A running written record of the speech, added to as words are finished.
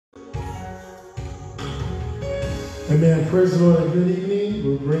Amen. Praise the Lord and good evening.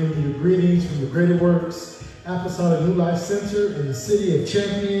 We're bringing you greetings from the Greater Works Apostolic New Life Center in the city of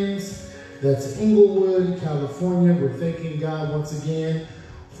Champions. That's Inglewood, California. We're thanking God once again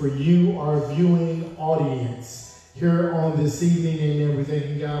for you, our viewing audience, here on this evening. Amen. We're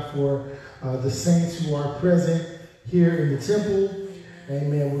thanking God for the saints who are present here in the temple.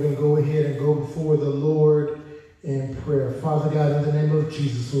 Amen. We're going to go ahead and go before the Lord in prayer. Father God, in the name of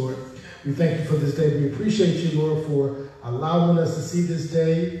Jesus, Lord, we thank you for this day. We appreciate you, Lord, for allowing us to see this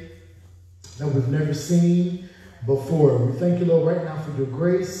day that we've never seen before. We thank you, Lord, right now for your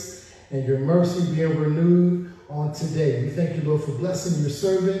grace and your mercy being renewed on today. We thank you, Lord, for blessing your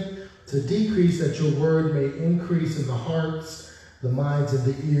servant to decrease that your word may increase in the hearts, the minds, and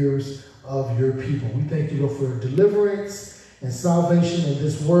the ears of your people. We thank you, Lord, for deliverance and salvation in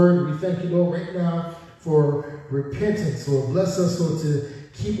this word. We thank you, Lord, right now for repentance. Lord, bless us, Lord, to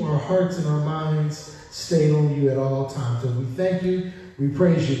keep our hearts and our minds stayed on you at all times. And we thank you, we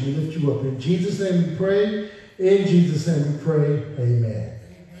praise you, we lift you up. In Jesus' name we pray. In Jesus' name we pray. Amen.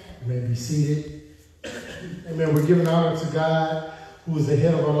 You may be seated. Amen. We're giving honor to God, who is the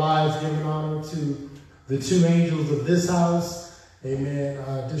head of our lives, giving honor to the two angels of this house. Amen.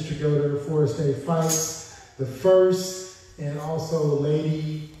 District Elder Forrest Fykes, the first, and also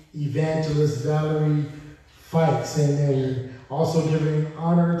Lady Evangelist Valerie Fykes. Amen. We're also giving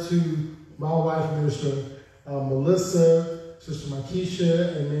honor to my wife, Minister Melissa, Sister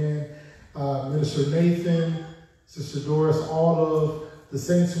Makisha, amen, Minister Nathan, Sister Doris, all of the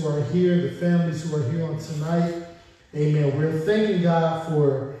saints who are here, the families who are here on tonight. Amen. We're thanking God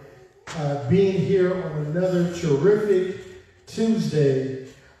for being here on another terrific Tuesday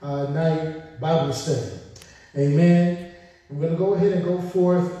night Bible study. Amen. I'm going to go ahead and go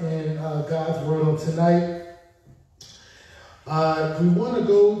forth in God's word on tonight. We want to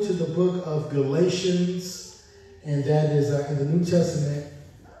go to the book of Galatians, and that is in the New Testament,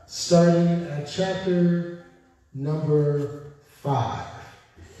 starting at chapter number 5.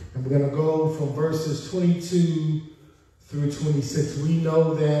 And we're going to go from verses 22 through 26. We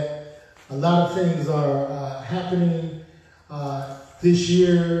know that a lot of things are happening this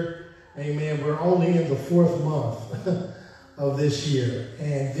year. Amen. We're only in the 4th month of this year.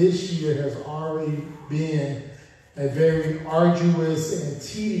 And this year has already been a very arduous and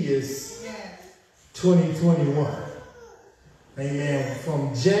tedious 2021. Amen.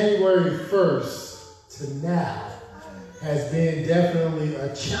 From January 1st to now has been definitely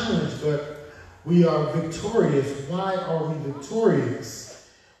a challenge, but we are victorious. Why are we victorious?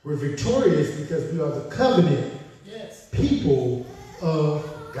 We're victorious because we are the covenant people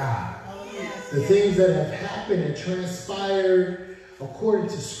of God. The things that have happened and transpired according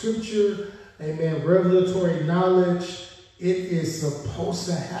to Scripture, amen, revelatory knowledge, it is supposed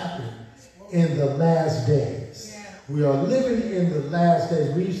to happen in the last days. We are living in the last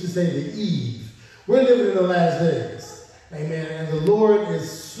days. We used to say the eve. We're living in the last days. Amen. And the Lord is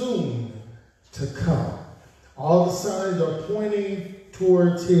soon to come. All the signs are pointing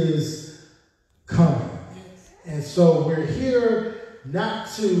towards his coming. And so we're here not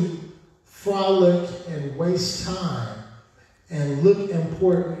to frolic and waste time and look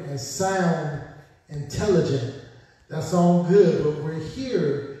important and sound intelligent. That's all good, but we're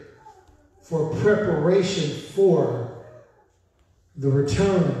here for preparation for the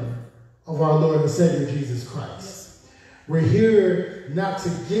return of our Lord and Savior Jesus Christ. We're here not to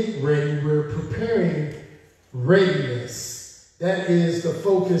get ready, we're preparing readiness. That is the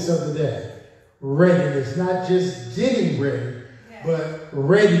focus of the day. Readiness, not just getting ready, but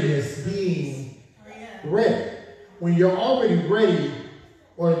readiness, being ready. When you're already ready,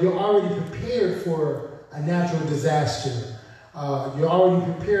 or you're already prepared for a natural disaster, you're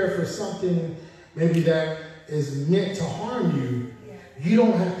already prepared for something maybe that is meant to harm you, you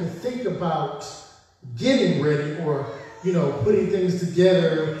don't have to think about getting ready or, putting things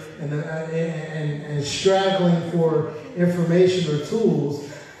together and straggling for information or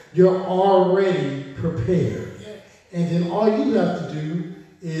tools. You're already prepared. And then all you have to do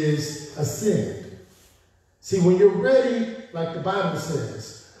is ascend. See, when you're ready, like the Bible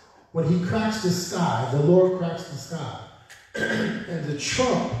says, when he cracks the sky, the Lord cracks the sky, and the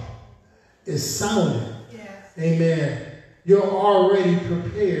trump is sounding, amen, you're already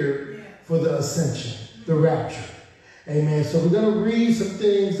prepared for the ascension, the rapture. Amen. So we're going to read some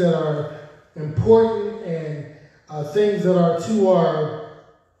things that are important and things that are to our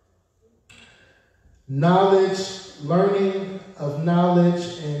knowledge, learning of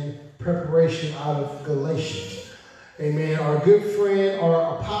knowledge, and preparation out of Galatians. Amen. Our good friend,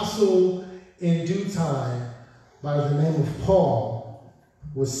 our apostle in due time by the name of Paul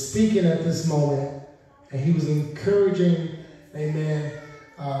was speaking at this moment and he was encouraging, amen,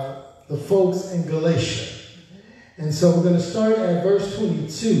 the folks in Galatia. And so we're going to start at verse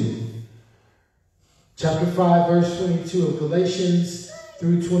 22. Chapter 5, verse 22 of Galatians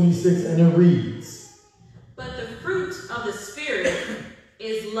through 26, and it reads, "But the fruit of the Spirit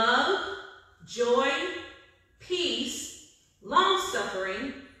is love, joy, peace,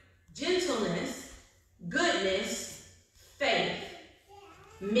 long-suffering, gentleness, goodness, faith,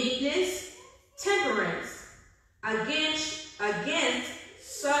 meekness, temperance. Against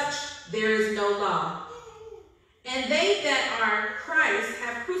such there is no law. And they that are Christ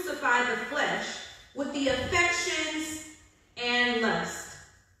have crucified the flesh with the affections and lust.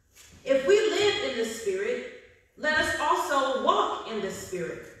 If we live in the Spirit, let us also walk in the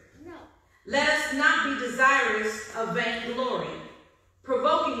Spirit. Let us not be desirous of vainglory,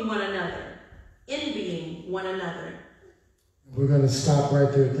 provoking one another, envying one another." We're going to stop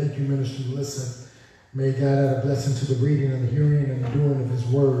right there. Thank you, Minister Melissa. May God add a blessing to the reading and the hearing and the doing of his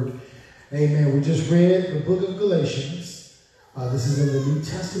word. Amen. We just read the book of Galatians. This is in the New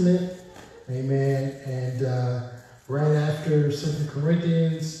Testament. Amen. And right after 2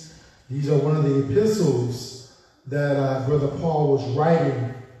 Corinthians, these are one of the epistles that Brother Paul was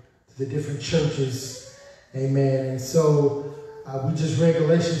writing to the different churches. Amen. And so we just read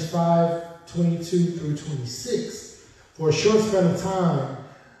Galatians 5:22 through 26. For a short span of time,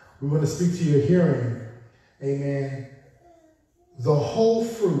 we want to speak to your hearing. Amen. The whole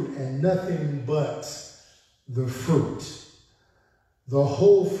fruit and nothing but the fruit. The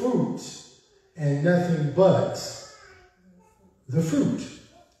whole fruit and nothing but the fruit.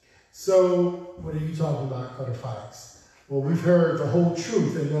 So, what are you talking about, Brother Fykes? Well, we've heard the whole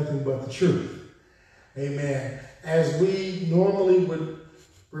truth and nothing but the truth. Amen. As we normally would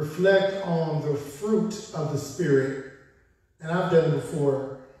reflect on the fruit of the Spirit, and I've done it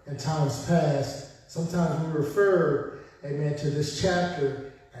before in times past, sometimes we refer, amen, to this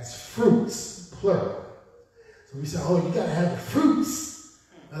chapter as fruits, plural. So we say, oh, you got to have the fruits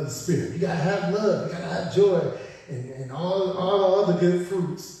of the Spirit. You got to have love. You got to have joy and all the other good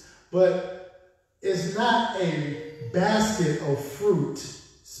fruits. But it's not a basket of fruit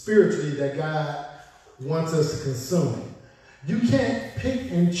spiritually that God wants us to consume. You can't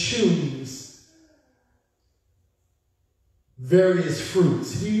pick and choose various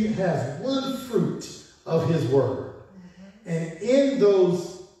fruits. He has one fruit of his word. And in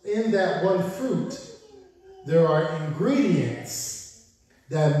that one fruit, there are ingredients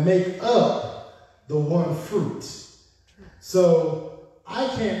that make up the one fruit. So I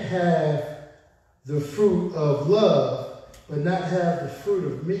can't have the fruit of love, but not have the fruit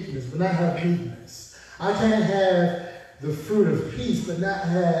of meekness, but not have meekness. I can't have the fruit of peace, but not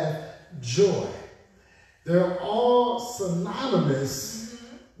have joy. They're all synonymous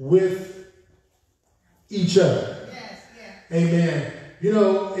with each other. Amen. You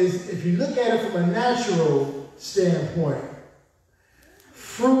know, if you look at it from a natural standpoint,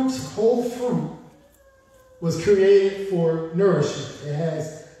 whole fruit was created for nourishment. It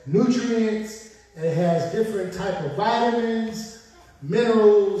has nutrients, and it has different type of vitamins,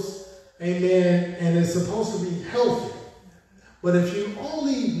 minerals, amen, and it's supposed to be healthy. But if you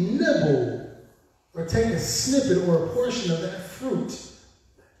only nibble or take a snippet or a portion of that fruit,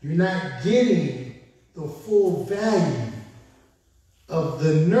 you're not getting the full value of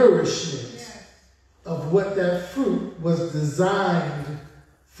the nourishment of what that fruit was designed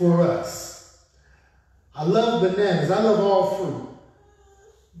for us. I love bananas. I love all fruit.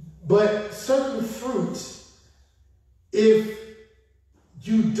 But certain fruit, if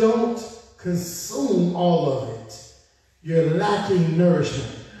you don't consume all of it, you're lacking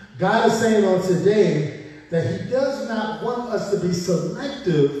nourishment. God is saying on today that he does not want us to be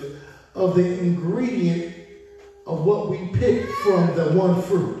selective of the ingredient of what we pick from the one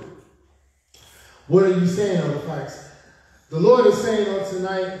fruit. What are you saying, Elder Fykes? The Lord is saying on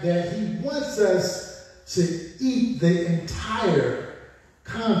tonight that he wants us to eat the entire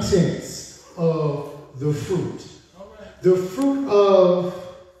contents of the fruit. The fruit of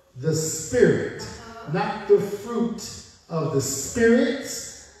the Spirit, not the fruit of the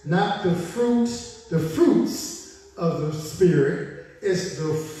spirits, not the fruits of the Spirit. It's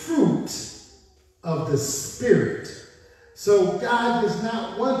the fruit of the Spirit. So God does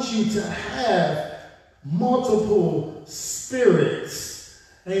not want you to have multiple spirits.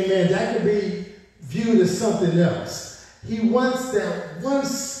 Amen. That could be viewed as something else. He wants that one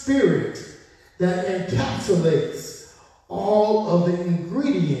spirit that encapsulates all of the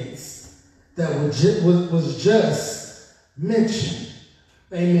ingredients that was just mentioned.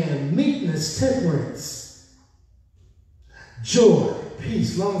 Amen. Meekness, temperance, joy,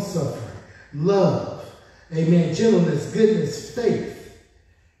 peace, long-suffering, love. amen, gentleness, goodness, faith.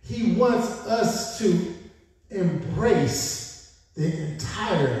 He wants us to embrace the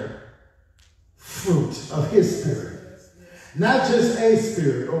entire fruit of his spirit. Not just a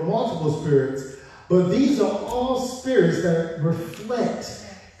spirit or multiple spirits, but these are all spirits that reflect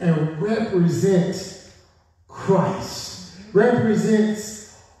and represent Christ,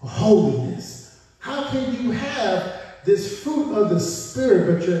 represents holiness. How can you have this fruit of the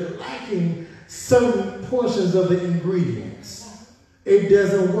Spirit, but you're lacking certain portions of the ingredients? It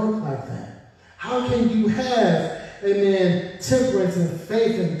doesn't work like that. How can you have, amen, temperance and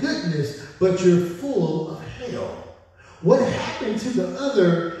faith and goodness, but you're full of hell? What happened to the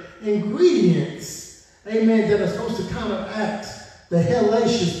other ingredients, amen, that are supposed to counteract the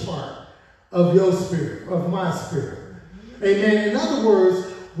hellacious part of your spirit, of my spirit? Amen. In other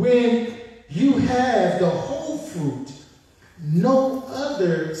words, when you have the whole fruit, no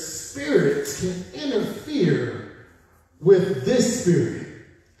other spirits can interfere with this spirit.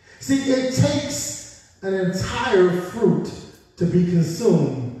 See, it takes an entire fruit to be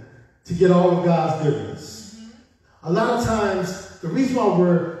consumed to get all of God's goodness. A lot of times, the reason why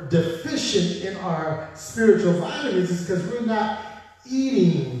we're deficient in our spiritual vitamins is because we're not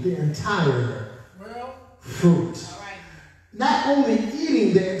eating the entire fruit. Not only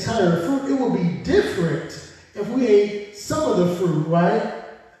eating the entire fruit, it would be different if we ate some of the fruit, right?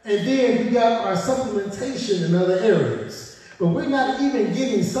 And then we got our supplementation in other areas. But we're not even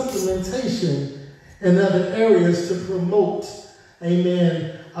getting supplementation in other areas to promote,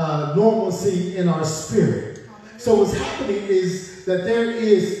 amen, normalcy in our spirit. So what's happening is that there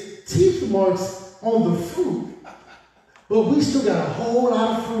is teeth marks on the fruit, but we still got a whole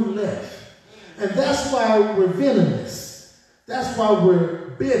lot of fruit left. And that's why we're venomous. That's why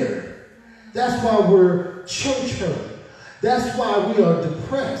we're bitter. That's why we're church hurt. That's why we are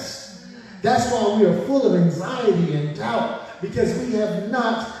depressed. That's why we are full of anxiety and doubt, because we have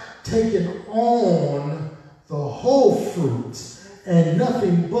not taken on the whole fruit and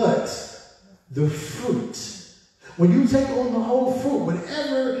nothing but the fruit. When you take on the whole fruit,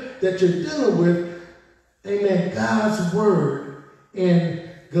 whatever that you're dealing with, amen, God's word in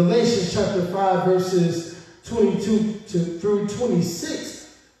Galatians chapter 5 verses 22 through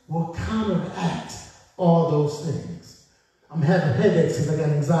 26 will counteract all those things. I'm having headaches because I got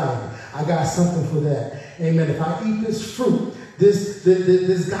anxiety. I got something for that. Amen. If I eat this fruit,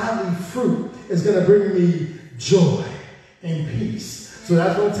 this godly fruit is going to bring me joy and peace. So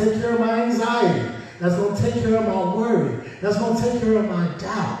that's going to take care of my anxiety. That's going to take care of my worry. That's going to take care of my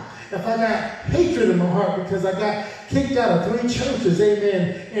doubt. If I got hatred in my heart because I got kicked out of 3 churches,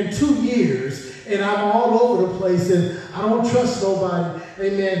 amen, in 2 years, and I'm all over the place and I don't trust nobody,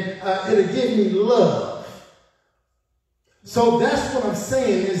 amen, it'll give me love. So that's what I'm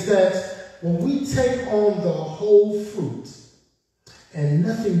saying, is that when we take on the whole fruit and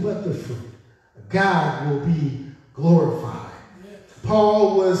nothing but the fruit, God will be glorified.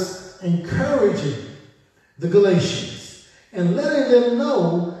 Paul was encouraging the Galatians and letting them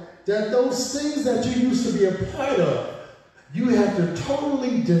know that those things that you used to be a part of, you have to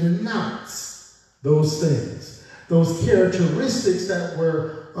totally denounce those things. Those characteristics that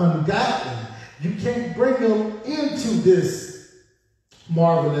were ungodly, you can't bring them into this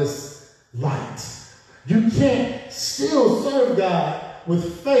marvelous light. You can't still serve God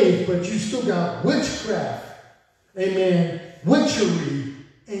with faith, but you still got witchcraft, amen, witchery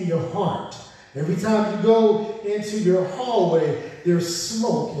in your heart. Every time you go into your hallway, there's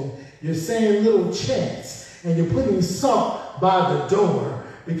smoke, and you're saying little chants, and you're putting salt by the door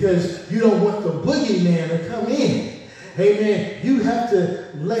because you don't want the boogeyman to come in. Amen. You have to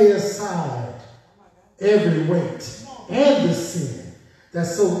lay aside every weight and the sin that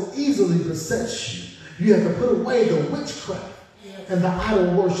so easily besets you. You have to put away the witchcraft and the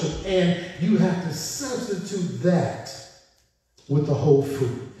idol worship, and you have to substitute that with the whole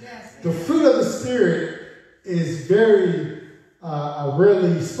fruit. The fruit of the Spirit is very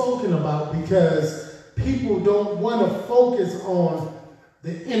rarely spoken about because people don't want to focus on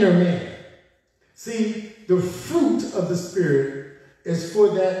the inner man. See, the fruit of the Spirit is for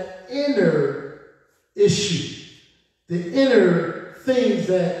that inner issue, the inner things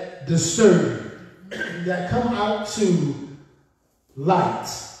that disturb you, that come out to light.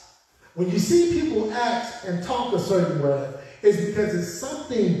 When you see people act and talk a certain way, it's because it's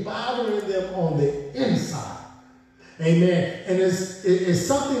something bothering them on the inside. Amen. And it's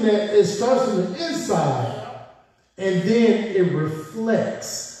something that it starts from the inside and then it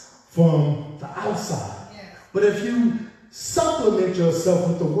reflects from the outside. But if you supplement yourself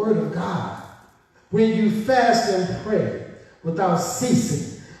with the word of God, when you fast and pray without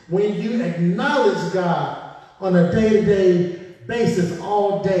ceasing, when you acknowledge God on a day-to-day basis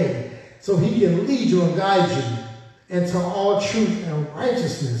all day, so he can lead you and guide you into all truth and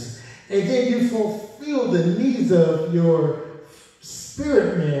righteousness. And then you fulfill the needs of your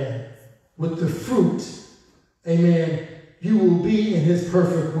spirit man with the fruit. Amen. You will be in his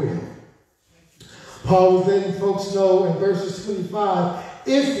perfect will. Paul was letting folks know in verses 25,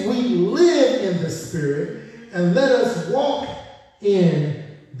 if we live in the Spirit, and let us walk in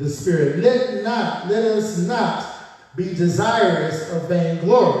the Spirit. Let us not be desirous of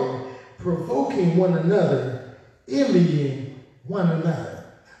vainglory, provoking one another, envying one another.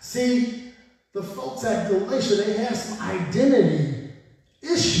 See, the folks at Galatia, they had some identity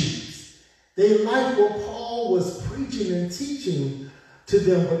issues. They liked what Paul was preaching and teaching to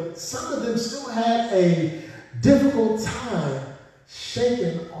them, but some of them still had a difficult time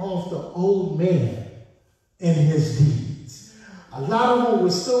shaking off the old man and his deeds. A lot of them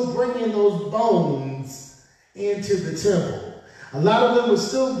were still bringing those bones into the temple. A lot of them were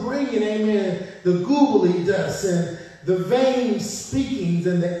still bringing, amen, the googly dust and the vain speakings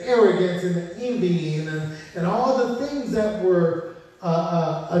and the arrogance and the envying and all the things that were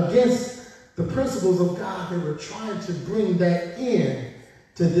against the principles of God. They were trying to bring that in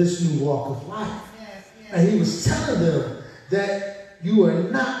to this new walk of life. And he was telling them that you are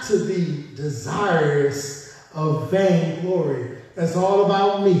not to be desirous of vainglory. It's all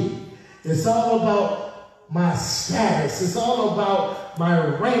about me. It's all about my status. It's all about my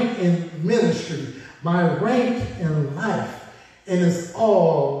rank in ministry, my rank in life. And it's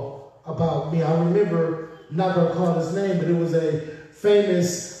all about me. I remember, I'm not going to call his name, but it was a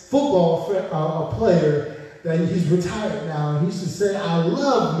famous football player that he's retired now. He used to say, I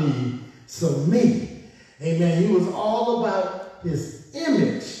love me some me. Amen. He was all about his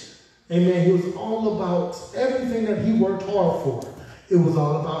image. Amen. He was all about everything that he worked hard for. It was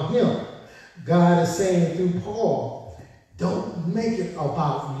all about him. God is saying through Paul, don't make it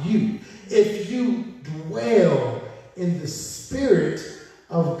about you. If you dwell in the Spirit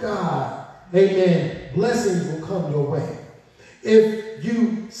of God, amen, blessings will come your way. If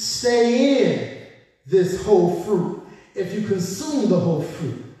you stay in this whole fruit, if you consume the whole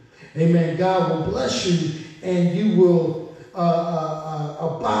fruit, amen, God will bless you and you will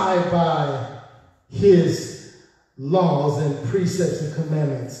abide by his laws and precepts and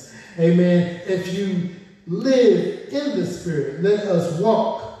commandments. Amen. If you live in the Spirit, let us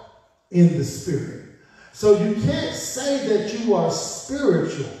walk in the Spirit. So you can't say that you are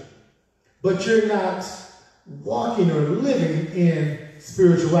spiritual, but you're not walking or living in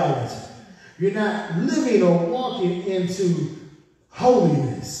spirituality. You're not living or walking into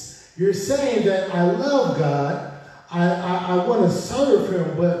holiness. You're saying that I love God, I want to serve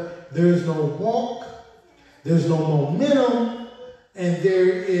him, but there's no walk, there's no momentum, and there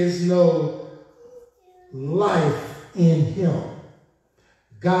is no life in him.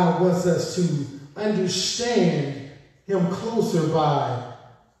 God wants us to understand him closer by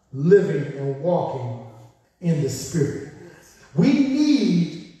living and walking in the Spirit. We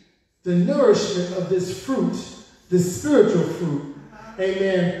need the nourishment of this fruit, this spiritual fruit,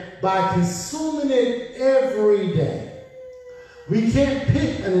 amen, by consuming it every day. We can't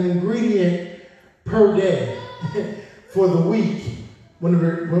pick an ingredient per day for the week when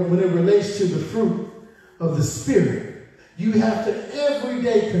it relates to the fruit of the Spirit. You have to every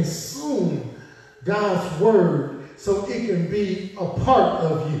day consume God's word so it can be a part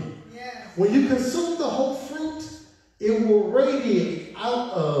of you. Yes. When you consume the whole fruit, it will radiate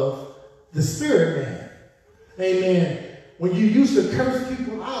out of the Spirit man. Amen. When you used to curse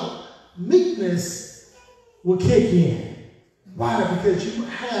people out, meekness will kick in. Why? Because you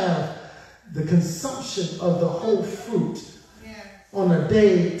have the consumption of the whole fruit on a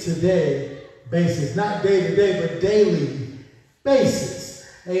day-to-day basis. Not day-to-day, but daily basis.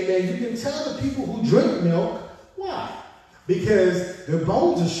 Amen. You can tell the people who drink milk. Why? Because their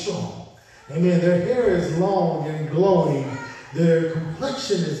bones are strong. Amen. Their hair is long and glowing. Their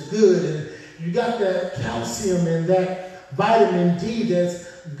complexion is good. And you got that calcium and that vitamin D that's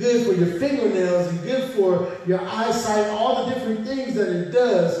good for your fingernails and good for your eyesight, all the different things that it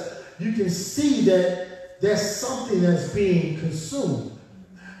does. You can see that that's something that's being consumed.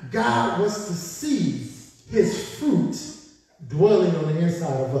 God wants to see his fruit dwelling on the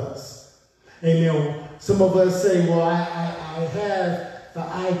inside of us. Amen. Some of us say, well, I have the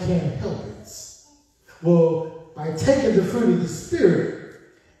I can't help it. Well, by taking the fruit of the Spirit,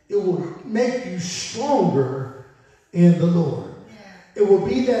 it will make you stronger in the Lord. It will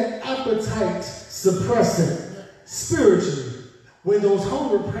be that appetite suppressant spiritually. When those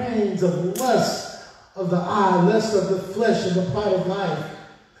hunger pains of lust of the eye, lust of the flesh, and the pride of life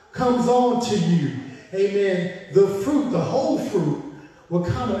comes on to you, amen, the fruit, the whole fruit, will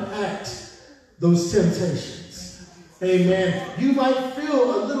counteract those temptations. Amen. You might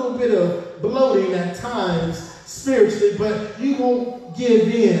feel a little bit of bloating at times spiritually, but you won't give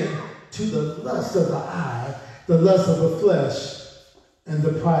in to the lust of the eye, the lust of the flesh, and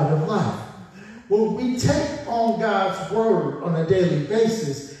the pride of life. When we take on God's word on a daily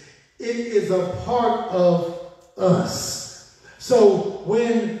basis, it is a part of us. So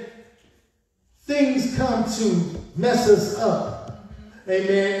when things come to mess us up,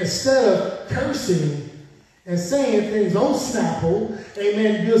 amen, instead of cursing and saying things on Snapple,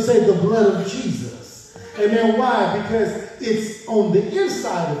 amen, you'll say the blood of Jesus. Amen. Why? Because it's on the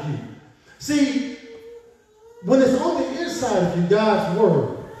inside of you. See, when it's on the inside of you, God's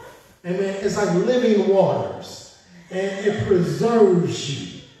word, amen, it's like living waters, and it preserves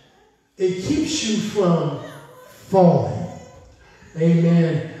you. It keeps you from falling.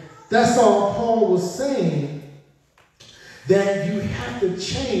 Amen. That's all Paul was saying, that you have to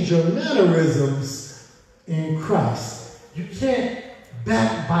change your mannerisms in Christ. You can't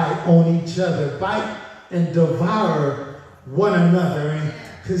backbite on each other, bite and devour one another and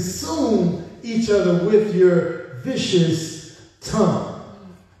consume each other with your vicious tongue.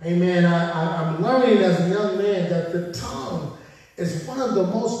 Amen. I'm learning as a young man that the tongue is one of the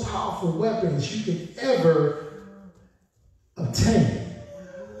most powerful weapons you can ever obtain.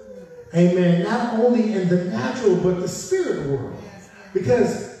 Amen. Not only in the natural, but the spirit world.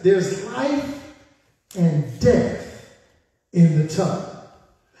 Because there's life and death in the tongue.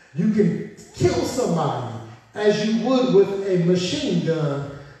 You can kill somebody as you would with a machine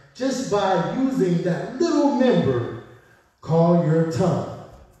gun just by using that little member called your tongue.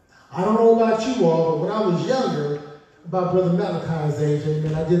 I don't know about you all, but when I was younger, about Brother Malachi's age,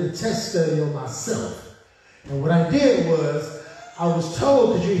 amen, I did a test study on myself. And what I did was, I was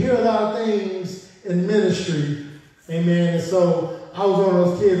told, because you hear a lot of things in ministry, amen, and so I was one of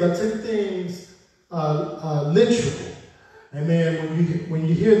those kids, I took things literal. Amen. When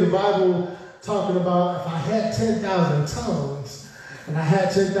you hear the Bible talking about if I had 10,000 tongues and I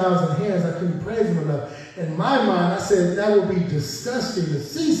had 10,000 hands, I couldn't praise him enough. In my mind, I said that would be disgusting to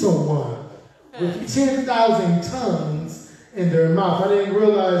see someone with 10,000 tongues in their mouth. I didn't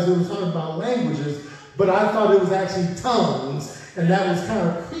realize it was talking about languages, but I thought it was actually tongues, and that was kind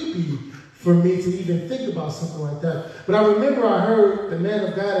of creepy for me to even think about something like that. But I remember I heard the man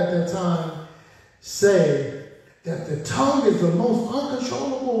of God at that time say that the tongue is the most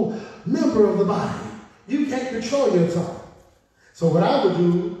uncontrollable member of the body. You can't control your tongue. So what I would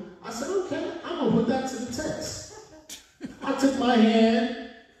do, I said, okay, I'm going to put that to the test. I took my hand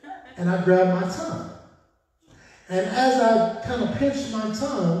and I grabbed my tongue. And as I kind of pinched my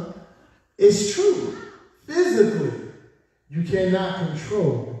tongue, it's true. Physically, you cannot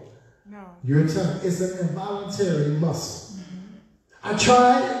control your tongue. It's an involuntary muscle. I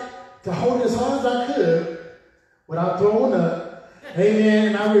tried to hold as hard as I could without throwing up. Amen.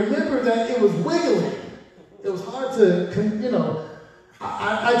 And I remember that it was wiggling. It was hard to,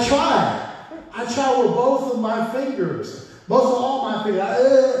 I tried. I tried with both of my fingers. Most of all my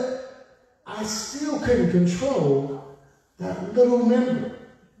fingers. I still couldn't control that little member.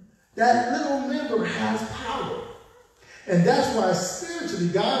 That little member has power. And that's why spiritually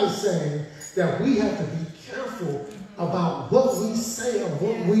God is saying that we have to be careful about what we say and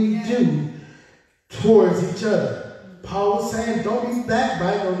what we do towards each other. Paul was saying, don't be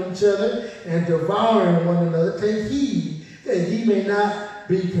backbiting on each other and devouring one another. Take heed that ye may not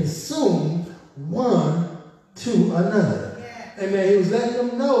be consumed one to another. Amen. He was letting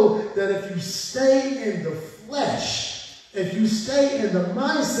them know that if you stay in the flesh, if you stay in the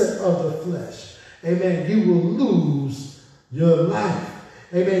mindset of the flesh, amen, you will lose your life.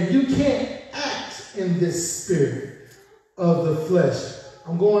 Amen. You can't act in this spirit of the flesh.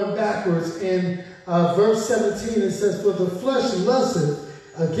 I'm going backwards. In verse 17, it says, for the flesh lusteth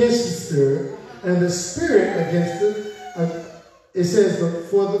against the spirit, and the spirit against it says,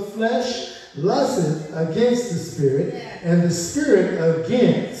 for the flesh lusteth against the spirit, and the spirit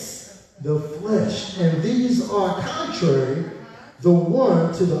against the flesh. And these are contrary the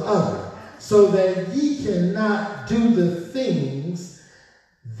one to the other, so that ye cannot do the things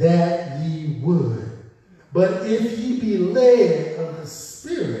that ye would. But if ye be led of the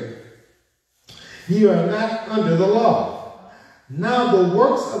Spirit, ye are not under the law. Now the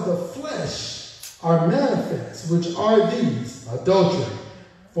works of the flesh are manifest, which are these: adultery,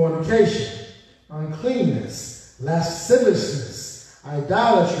 fornication, uncleanness, lasciviousness,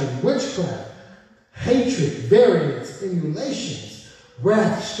 idolatry, witchcraft, hatred, variance, emulations,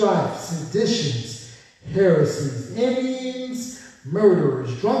 wrath, strife, seditions, heresies, envyings,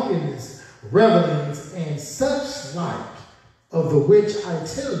 murderers, drunkenness, revelings, and such like, of the which I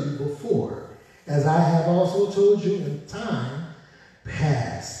tell you before, as I have also told you in time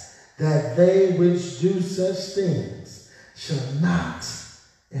past, that they which do such things shall not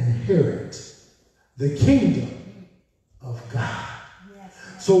inherit the kingdom of God.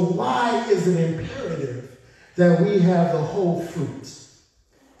 So why is it imperative that we have the whole fruit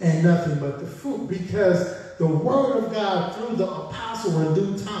and nothing but the fruit? Because the word of God through the apostle in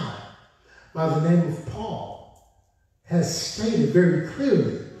due time, by the name of Paul, has stated very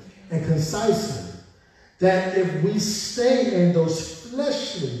clearly and concisely that if we stay in those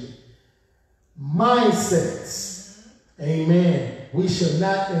fleshly mindsets, amen, we shall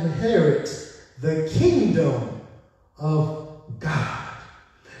not inherit the kingdom of God.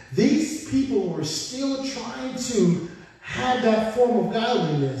 These people were still trying to have that form of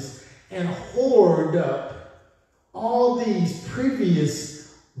godliness and hoard up all these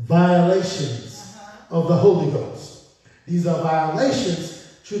previous violations of the Holy Ghost. These are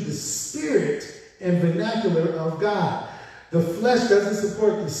violations to the spirit and vernacular of God. The flesh doesn't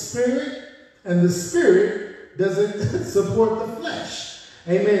support the spirit, and the spirit doesn't support the flesh.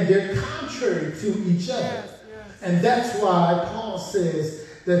 Amen. They're contrary to each other. And that's why Paul says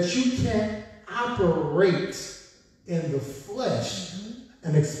that you can't operate in the flesh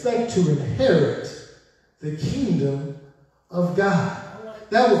and expect to inherit the kingdom of God.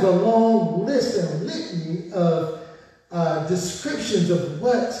 That was a long list and litany of descriptions of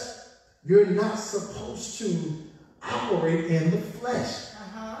what you're not supposed to operate in the flesh.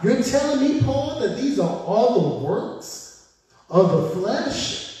 You're telling me, Paul, that these are all the works of the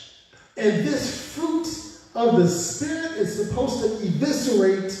flesh, and this fruit of the Spirit is supposed to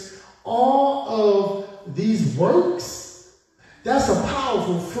eviscerate all of these works? That's a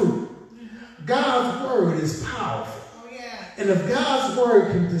powerful fruit. God's word is powerful. And if God's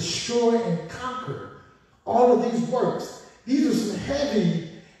word can destroy and conquer all of these works, these are some heavy,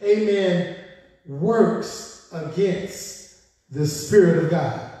 amen, works against the Spirit of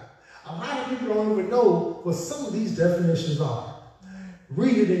God. A lot of people don't even know what some of these definitions are.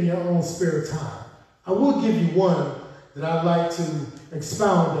 Read it in your own spare time. I will give you one that I'd like to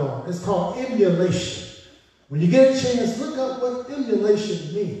expound on. It's called emulation. When you get a chance, look up what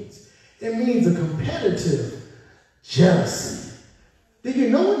emulation means. It means a competitive jealousy. Did you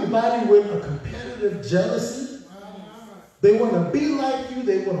know anybody with a competitive jealousy? They want to be like you.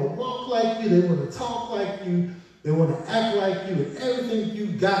 They want to walk like you. They want to talk like you. They want to act like you. And everything you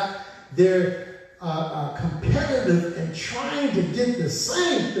got, they're competitive and trying to get the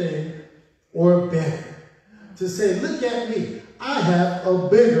same thing or better. To say, look at me, I have a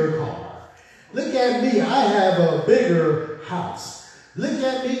bigger car. Look at me, I have a bigger house. Look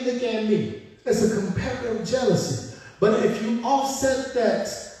at me, look at me. It's a competitive jealousy. But if you offset that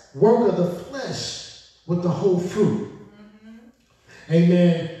work of the flesh with the whole fruit,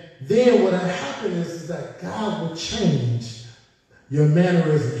 amen, then what will happen is that God will change your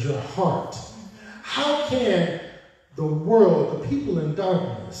mannerisms, your heart. How can the world, the people in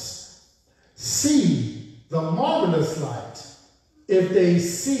darkness, see the marvelous light if they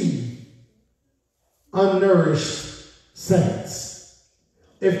see unnourished saints?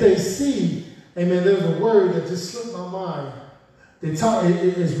 If they see, amen, there's a word that just slipped my mind. They talk, it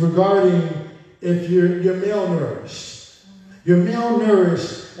is regarding if you're malnourished. You're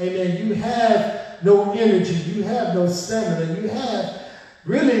malnourished, amen, you have no energy, you have no stamina, you have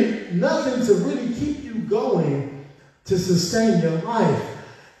really nothing to really keep you going to sustain your life.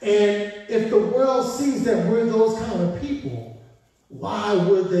 And if the world sees that we're those kind of people, why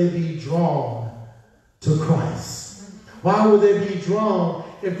would they be drawn to Christ? Why would they be drawn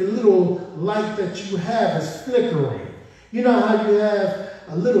if the little light that you have is flickering? You know how you have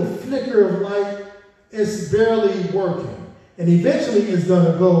a little flicker of light? It's barely working. And eventually it's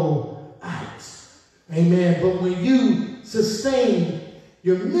going to go out. Amen. But when you sustain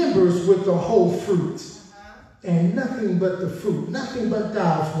your members with the whole fruit, and nothing but the fruit, nothing but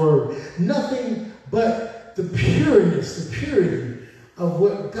God's word, nothing but the pureness, the purity of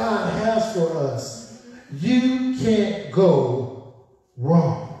what God has for us, you can't go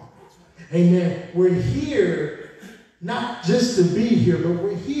wrong. Amen. We're here not just to be here, but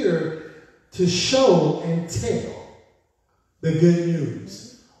we're here to show and tell the good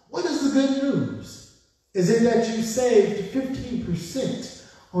news. What is the good news? Is it that you saved 15%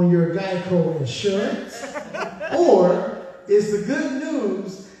 on your Geico insurance? Or is the good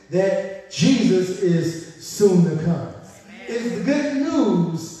news that Jesus is soon to come? Is the good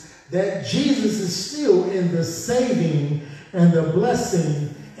news that Jesus is still in the saving and the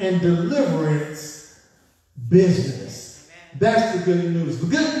blessing and deliverance business? That's the good news. The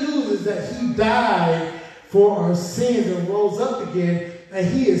good news is that he died for our sins and rose up again, and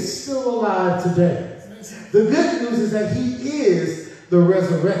he is still alive today. The good news is that he is the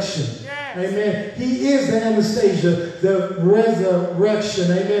resurrection. Yes. Amen. He is the Anastasia, the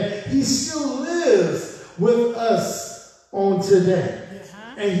resurrection. Amen. He still lives with us on today.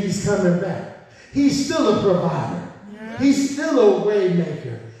 And he's coming back. He's still a provider. He's still a way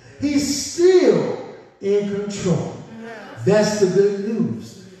maker. He's still in control. That's the good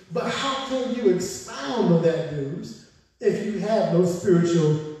news. But how can you expound on that news if you have no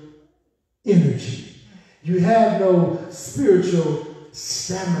spiritual energy? You have no spiritual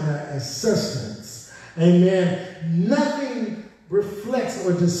stamina and sustenance. Amen. Nothing reflects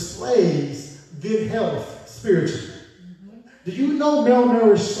or displays good health spiritually. Do you know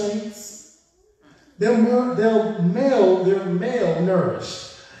malnourished saints? They're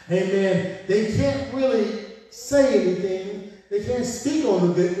malnourished. Amen. They can't really say anything. They can't speak on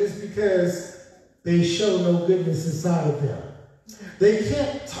the goodness because they show no goodness inside of them. They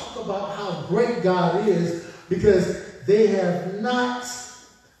can't talk about how great God is because they have not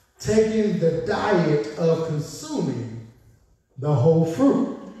taken the diet of consuming the whole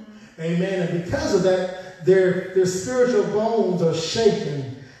fruit. Amen. And because of that, their spiritual bones are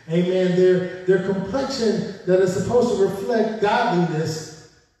shaken. Amen. Their complexion that is supposed to reflect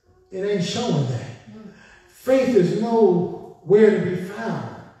godliness, it ain't showing that. Faith is nowhere to be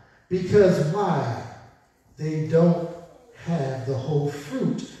found. Because why? They don't have the whole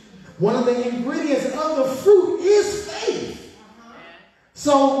fruit. One of the ingredients of the fruit is faith.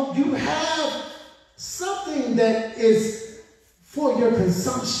 So you have something that is for your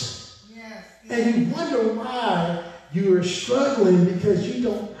consumption. And you wonder why you are struggling because you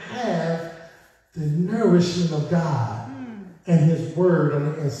don't have the nourishment of God and his word on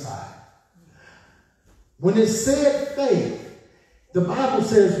the inside. When it said faith, the Bible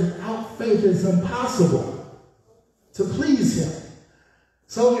says without faith it's impossible to please him.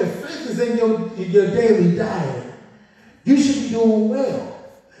 So if faith is in your daily diet, you should be doing well.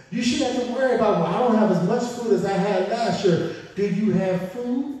 You shouldn't have to worry about, well, I don't have as much food as I had last year. Do you have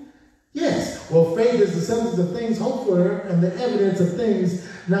food? Yes. Well, faith is the substance of things hoped for and the evidence of things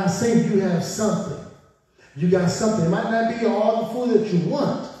not seen. You have something. You got something. It might not be all the food that you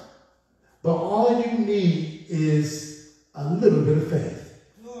want, but all you need is a little bit of faith.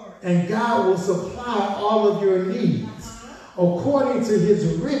 Lord. And God will supply all of your needs according to his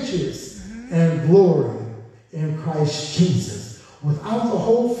riches and glory in Christ Jesus. Without the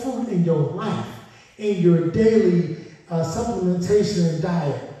whole fruit in your life, in your daily supplementation and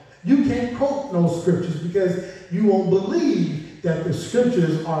diet, you can't quote no scriptures because you won't believe that the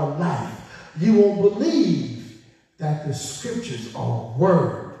scriptures are life. You won't believe that the scriptures are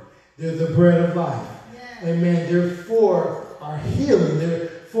word. They're the bread of life. Yeah. Amen. They're for our healing. They're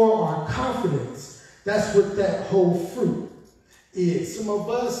for our confidence. That's what that whole fruit is. Some of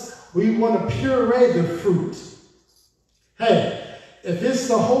us, we want to puree the fruit. Hey, if it's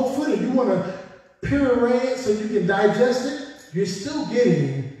the whole fruit and you want to puree it so you can digest it, you're still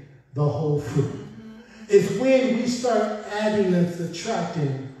getting the whole fruit. It's when we start adding and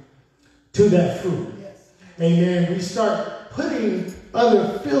subtracting to that fruit. Yes. Amen. We start putting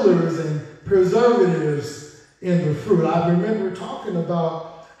other fillers and preservatives in the fruit. I remember talking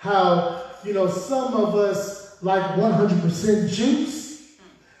about how, some of us like 100% juice.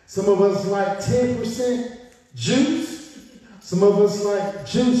 Some of us like 10% juice. Some of us like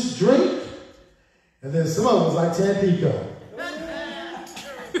juice drink. And then some of us like Tampico.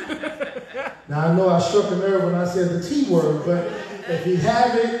 Now, I know I struck a nerve when I said the T word, but if you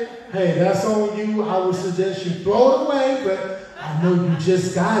have it, hey, that's on you. I would suggest you throw it away, but I know you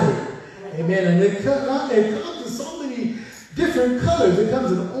just got it. Amen. And it comes in so many different colors. It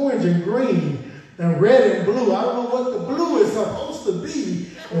comes in orange and green and red and blue. I don't know what the blue is supposed to be.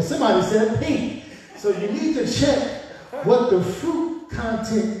 And somebody said pink. So you need to check what the fruit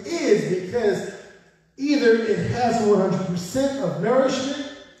content is because either it has 100% of nourishment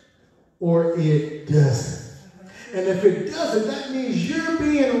or it doesn't. And if it doesn't, that means you're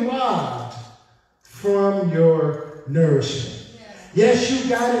being robbed from your nourishment. Yes, you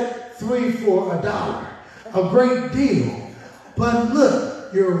got it 3 for $1, a great deal. But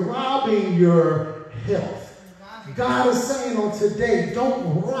look, you're robbing your health. God is saying on today,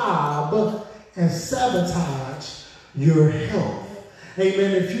 don't rob and sabotage your health.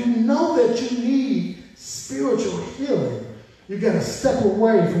 Amen. If you know that you need spiritual healing, you got to step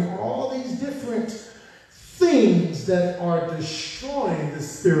away from all these different things that are destroying the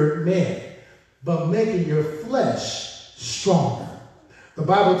spirit man, but making your flesh stronger. The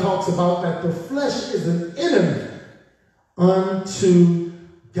Bible talks about that the flesh is an enemy unto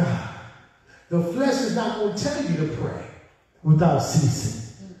God. The flesh is not going to tell you to pray without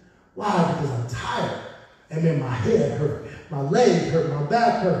ceasing. Why? Because I'm tired. Amen. My head hurt. My leg hurt. My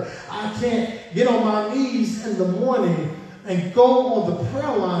back hurt. I can't get on my knees in the morning and go on the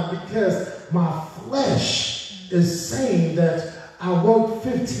prayer line because my flesh is saying that I worked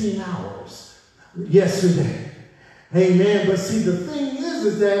 15 hours yesterday. Amen. But see, the thing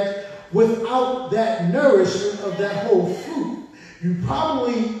is that without that nourishment of that whole fruit, you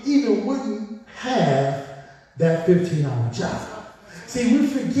probably even wouldn't have that 15-hour job. See, we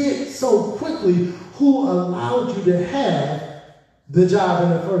forget so quickly who allowed you to have the job in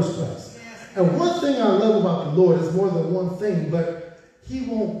the first place. And one thing I love about the Lord is more than one thing, but he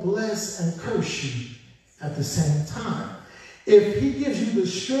won't bless and curse you at the same time. If he gives you the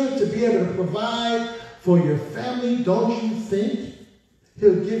strength to be able to provide for your family, don't you think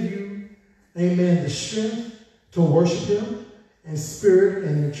he'll give you, amen, the strength to worship him in spirit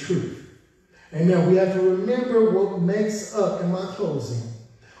and in truth? Amen. We have to remember what makes up, in my closing,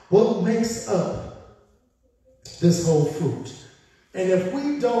 what makes up this whole fruit. And if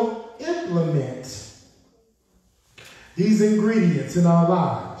we don't implement these ingredients in our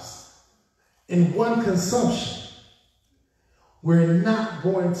lives in one consumption, we're not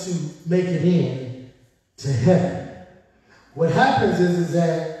going to make it in to heaven. What happens is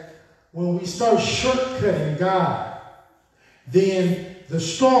that when we start shortcutting God, then the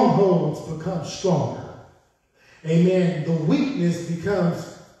strongholds become stronger. Amen. The weakness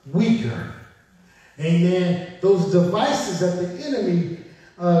becomes weaker. Amen. Those devices that the enemy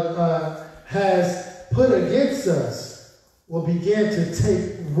has put against us will begin to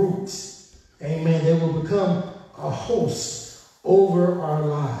take root. Amen. They will become a host over our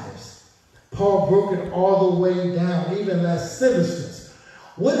lives. Paul broke it all the way down, even lasciviousness.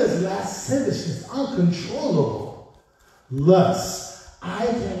 What is lasciviousness? Uncontrollable lust. I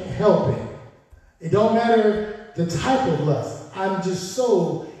can't help it. It don't matter the type of lust. I'm just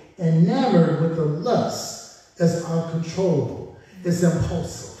so enamored with the lust. It's uncontrollable. It's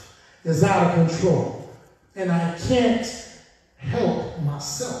impulsive. It's out of control. And I can't help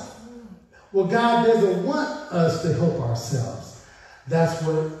myself. Well, God doesn't want us to help ourselves. That's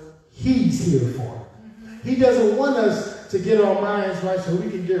what he's here for. He doesn't want us to get our minds right so we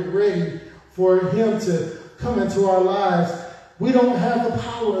can get ready for him to come into our lives. We don't have the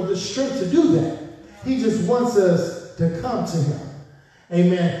power or the strength to do that. He just wants us to come to him.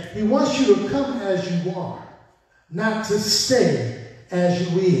 Amen. He wants you to come as you are, not to stay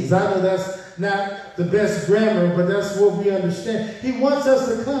as you is. I know that's not the best grammar, but that's what we understand. He wants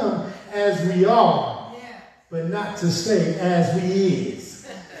us to come as we are, but not to stay as we is.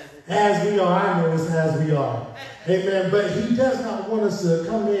 As we are, I know it's as we are. Amen. But he does not want us to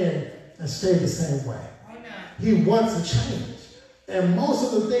come in and stay the same way. He wants a change. And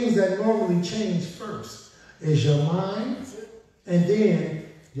most of the things that normally change first is your mind and then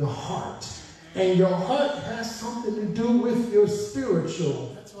your heart. And your heart has something to do with your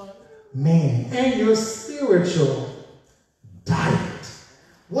spiritual man and your spiritual diet.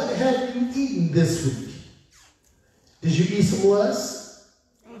 What have you eaten this week? Did you eat some lust?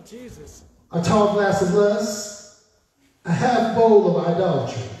 Oh, Jesus. A tall glass of lust? A half bowl of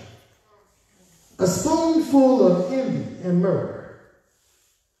idolatry? A spoonful of envy and murder?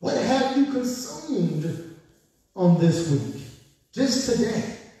 What have you consumed on this week? Just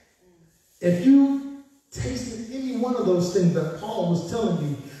today. If you tasted any one of those things that Paul was telling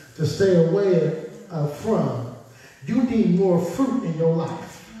you to stay away from, you need more fruit in your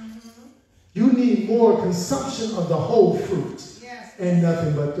life. You need more consumption of the whole fruit and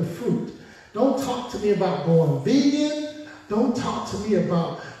nothing but the fruit. Don't talk to me about going vegan. Don't talk to me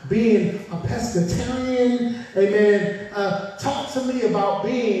about being a pescatarian. Amen. Talk to me about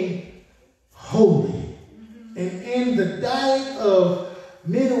being holy. And in the diet of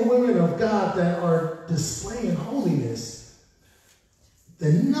men and women of God that are displaying holiness,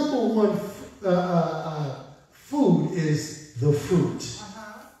 the number one food is the fruit.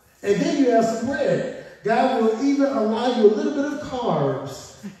 And then you have some bread. God will even allow you a little bit of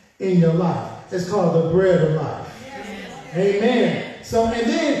carbs in your life. It's called the bread of life. Amen. So, and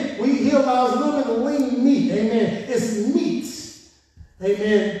then he allows a little bit of lean meat. Amen. It's meat.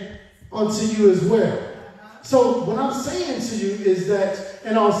 Amen. Unto you as well. So what I'm saying to you is that,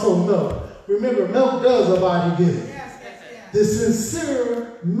 and also milk. Remember, milk does a body good. The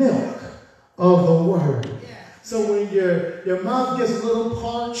sincere milk of the word. So when your mouth gets a little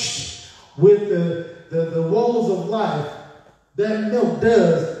parched with the woes of life, that milk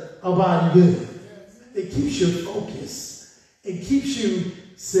does a body good. It keeps you focused. It keeps you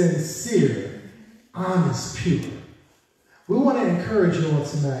sincere, honest, pure. We want to encourage you on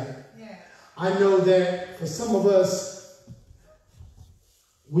tonight. I know that for some of us,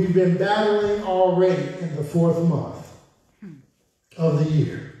 we've been battling already in the 4th month of the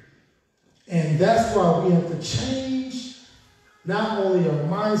year. And that's why we have to change not only our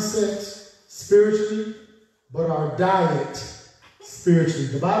mindset spiritually, but our diet spiritually.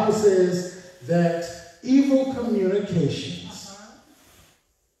 The Bible says that evil communications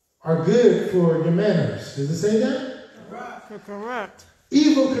are good for your manners. Does it say that? Correct.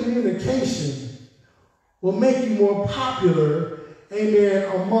 Evil communication will make you more popular, amen,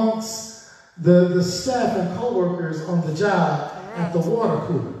 amongst the staff and co-workers on the job at the water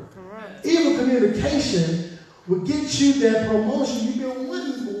cooler. Correct. Evil communication will get you that promotion you've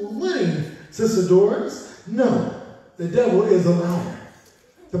been winning, Sister Doris. No, the devil is a liar.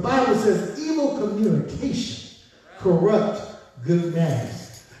 The Bible says evil communication corrupt good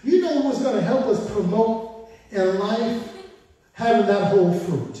manners. You know what's going to help us promote in life? Having that whole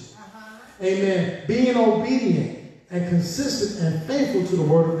fruit. Amen. Being obedient and consistent and faithful to the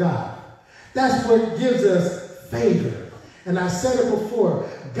word of God. That's what gives us favor. And I said it before,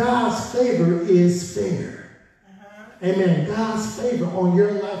 God's favor is fair. Amen. God's favor on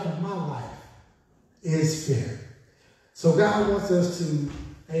your life and my life is fair. So God wants us to,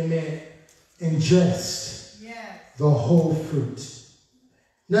 amen, ingest the whole fruit.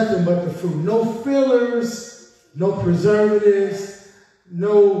 Nothing but the fruit. No fillers, no preservatives,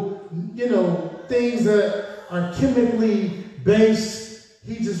 no, things that are chemically based.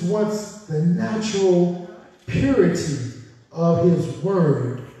 He just wants the natural purity of his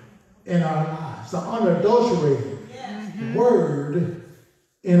word in our lives. The unadulterated word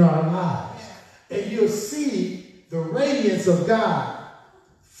in our lives. And you'll see the radiance of God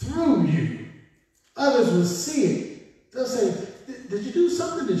through you. Others will see it. They'll say, did you do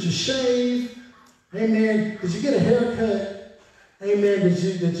something? Did you shave? Amen. Did you get a haircut? Amen.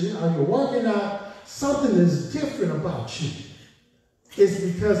 Are you working out? Something is different about you. It's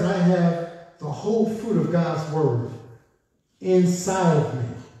because I have the whole fruit of God's word inside of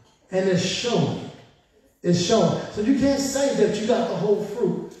me. And it's showing. It's showing. So you can't say that you got the whole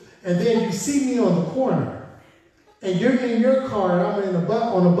fruit and then you see me on the corner and you're in your car and I'm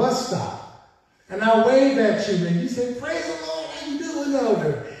on a bus stop and I wave at you and you say, praise the Lord, how you doing,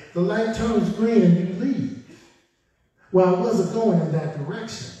 Elder? The light turns green and you leave. Well, I wasn't going in that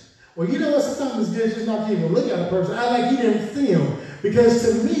direction. Well, you know what? Sometimes it's good just not to even look at a person. I like you didn't see him. Because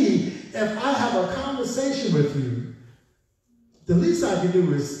to me, if I have a conversation with you, the least I can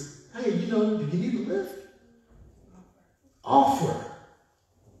do is, hey, do you need a lift? Offer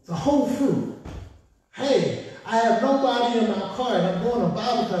the whole fruit. Hey, I have nobody in my car and I'm going to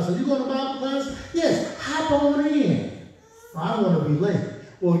Bible class. Are you going to Bible class? Yes, hop on in. Well, I want to be late.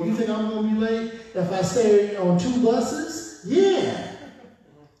 Well, you think I'm going to be late if I stay on 2 buses? Yeah.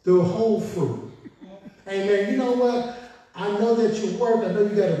 The whole fruit. Amen. You know what? I know that you work. I know you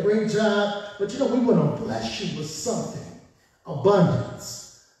got a great job. But we want to bless you with something.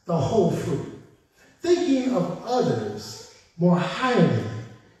 Abundance. The whole fruit. Thinking of others more highly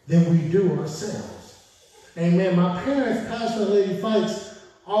than we do ourselves. Amen. My parents, Pastor and Lady Fykes,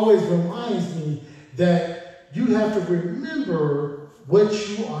 always reminds me that you have to remember what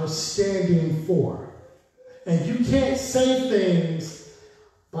you are standing for. And you can't say things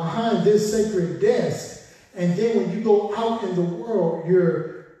behind this sacred desk and then when you go out in the world,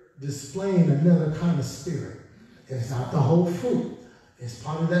 you're displaying another kind of spirit. It's not the whole fruit. It's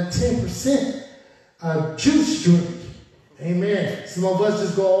part of that 10% juice drink. Amen. Some of us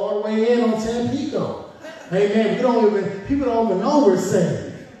just go all the way in on Tampico. Amen. People don't even know we're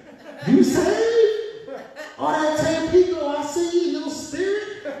saved. You saved? All that Tampico I see in your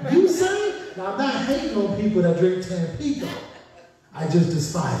spirit? You saved? Now, I'm not hating on people that drink Tampico. I just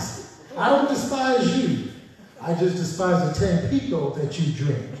despise it. I don't despise you. I just despise the Tampico that you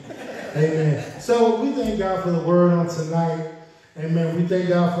drink. Amen. So we thank God for the word on tonight. Amen. We thank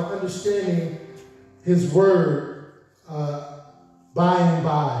God for understanding his word by and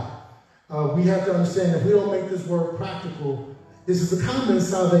by. We have to understand that if we don't make this word practical, this is a common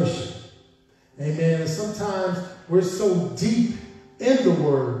salvation. Amen. And sometimes we're so deep in the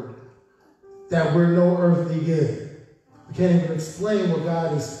word that we're no earthly good. We can't even explain what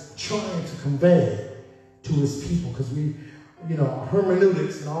God is trying to convey to his people because we,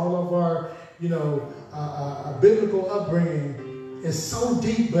 hermeneutics and all of our, biblical upbringing is so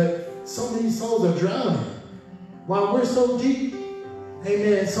deep, but so many souls are drowning. While we're so deep,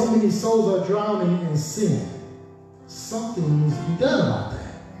 amen, so many souls are drowning in sin. Something needs to be done about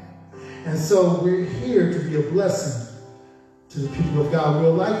that. And so we're here to be a blessing to the people of God. We'd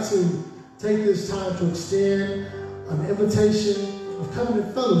like to take this time to extend an invitation of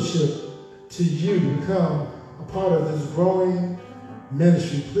covenant fellowship to you to become a part of this growing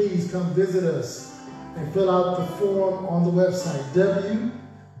ministry, please come visit us and fill out the form on the website,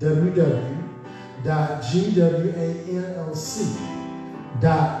 www.gwanlc.org.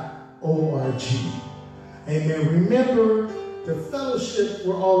 Amen. Remember, the fellowship,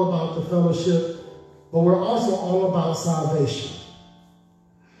 we're all about the fellowship, but we're also all about salvation.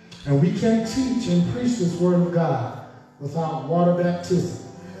 And we can't teach and preach this word of God without water baptism,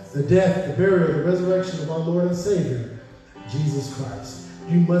 the death, the burial, the resurrection of our Lord and Savior, Jesus Christ.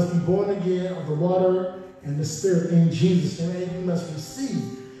 You must be born again of the water and the Spirit in Jesus' name. And you must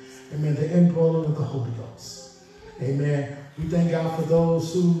receive, amen, the indwelling of the Holy Ghost. Amen. We thank God for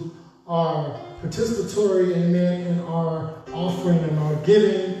those who are participatory, amen, in our offering and our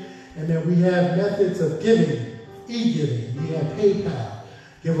giving. Amen. We have methods of giving, e-giving. We have PayPal,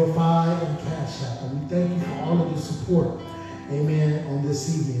 Giveify, and Cash App. And we thank you for all of your support, amen, on this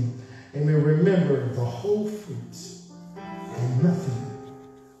evening. Amen. Remember, the whole fruit and nothing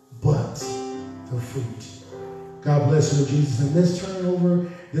but the fruit. God bless you in Jesus. And let's turn over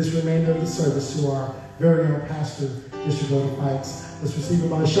this remainder of the service to our very own pastor, Bishop Elder Fykes. Let's receive it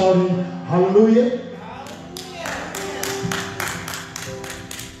by shouting, hallelujah.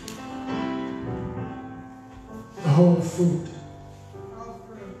 The whole fruit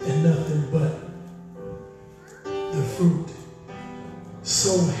and nothing but the fruit.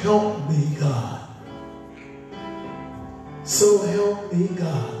 So help me, God. So help me,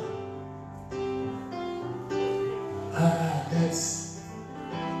 God.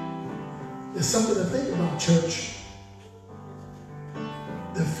 There's something to think about, church.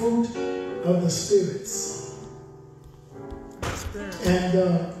 The fruit of the spirits. And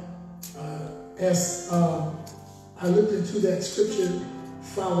as I looked into that scripture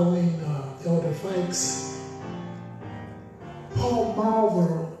following Elder Fykes, Paul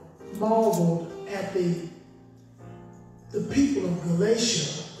marveled at the people of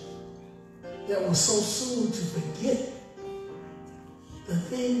Galatia that were so soon to forget the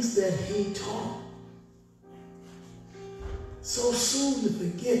things that he taught. So soon to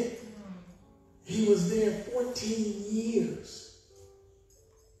forget. He was there 14 years.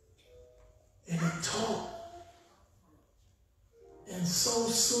 And he taught. And so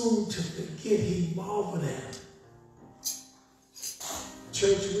soon to forget, he marveled at him.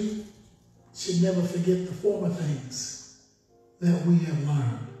 Church, we should never forget the former things that we have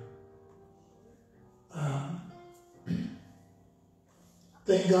learned.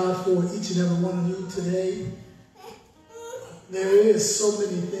 Thank God for each and every one of you today. There is so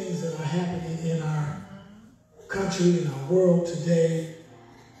many things that are happening in our country, in our world today.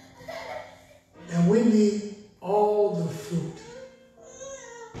 And we need all the fruit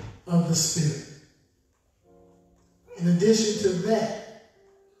of the Spirit. In addition to that,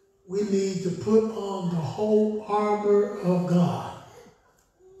 we need to put on the whole armor of God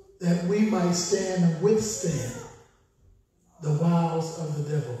that we might stand and withstand the wiles of the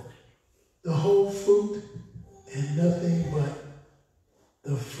devil. The whole fruit and nothing but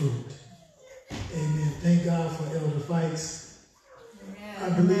the fruit. Amen. Thank God for Elder Fykes. I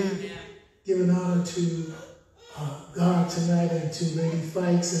believe, giving honor to God tonight and to Lady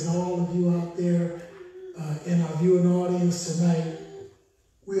Fykes and all of you out there in our viewing audience tonight,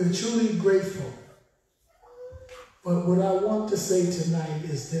 we are truly grateful. But what I want to say tonight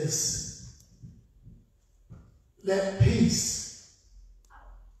is this. Let peace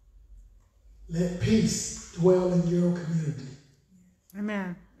dwell in your community.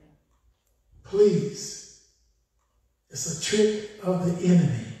 Amen. Please. It's a trick of the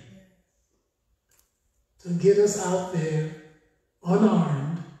enemy to get us out there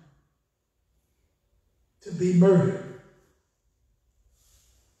unarmed to be murdered.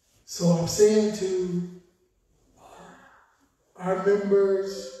 So I'm saying to our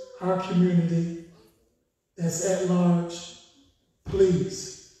members, our community that's at large,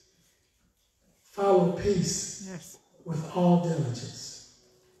 please follow peace with all diligence,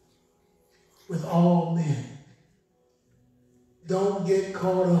 with all men. Don't get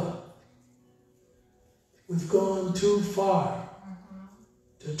caught up. We've gone too far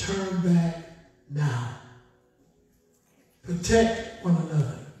to turn back now. Protect one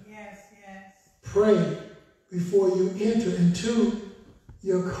another. Pray before you enter into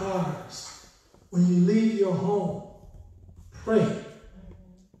your cars. When you leave your home, pray.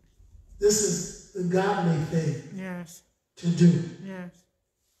 This is the godly thing to do.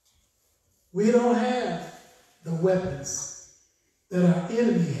 We don't have the weapons that our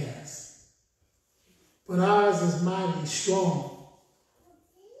enemy has, but ours is mighty strong,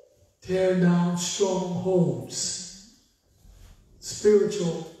 tearing down strongholds.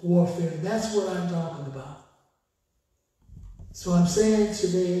 spiritual warfare. That's what I'm talking about. So I'm saying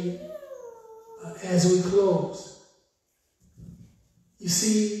today, as we close, you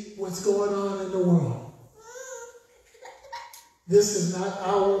see what's going on in the world. This is not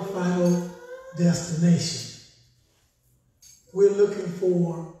our final destination. We're looking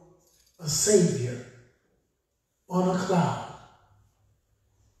for a Savior on a cloud.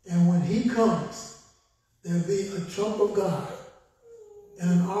 And when he comes, there'll be a trump of God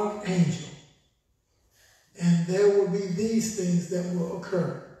and an archangel. And there will be these things that will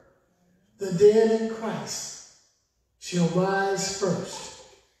occur. The dead in Christ shall rise first,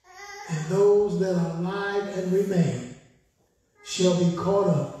 and those that are alive and remain shall be caught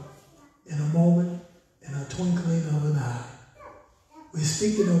up in a moment, in a twinkling of an eye. We're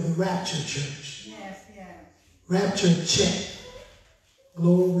speaking of the rapture church. Yes, yes. Rapture check.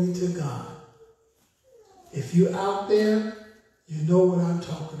 Glory to God. If you're out there, you know what I'm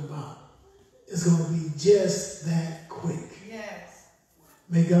talking about. It's going to be just that quick. Yes.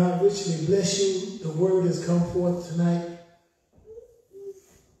 May God richly bless you. The word has come forth tonight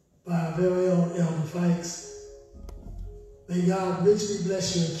by our very own Elder Fykes. May God richly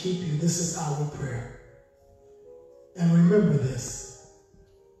bless you and keep you. This is our prayer. And remember this.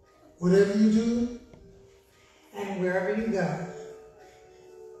 Whatever you do, And wherever you go,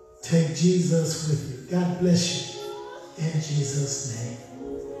 take Jesus with you. God bless you in Jesus' name.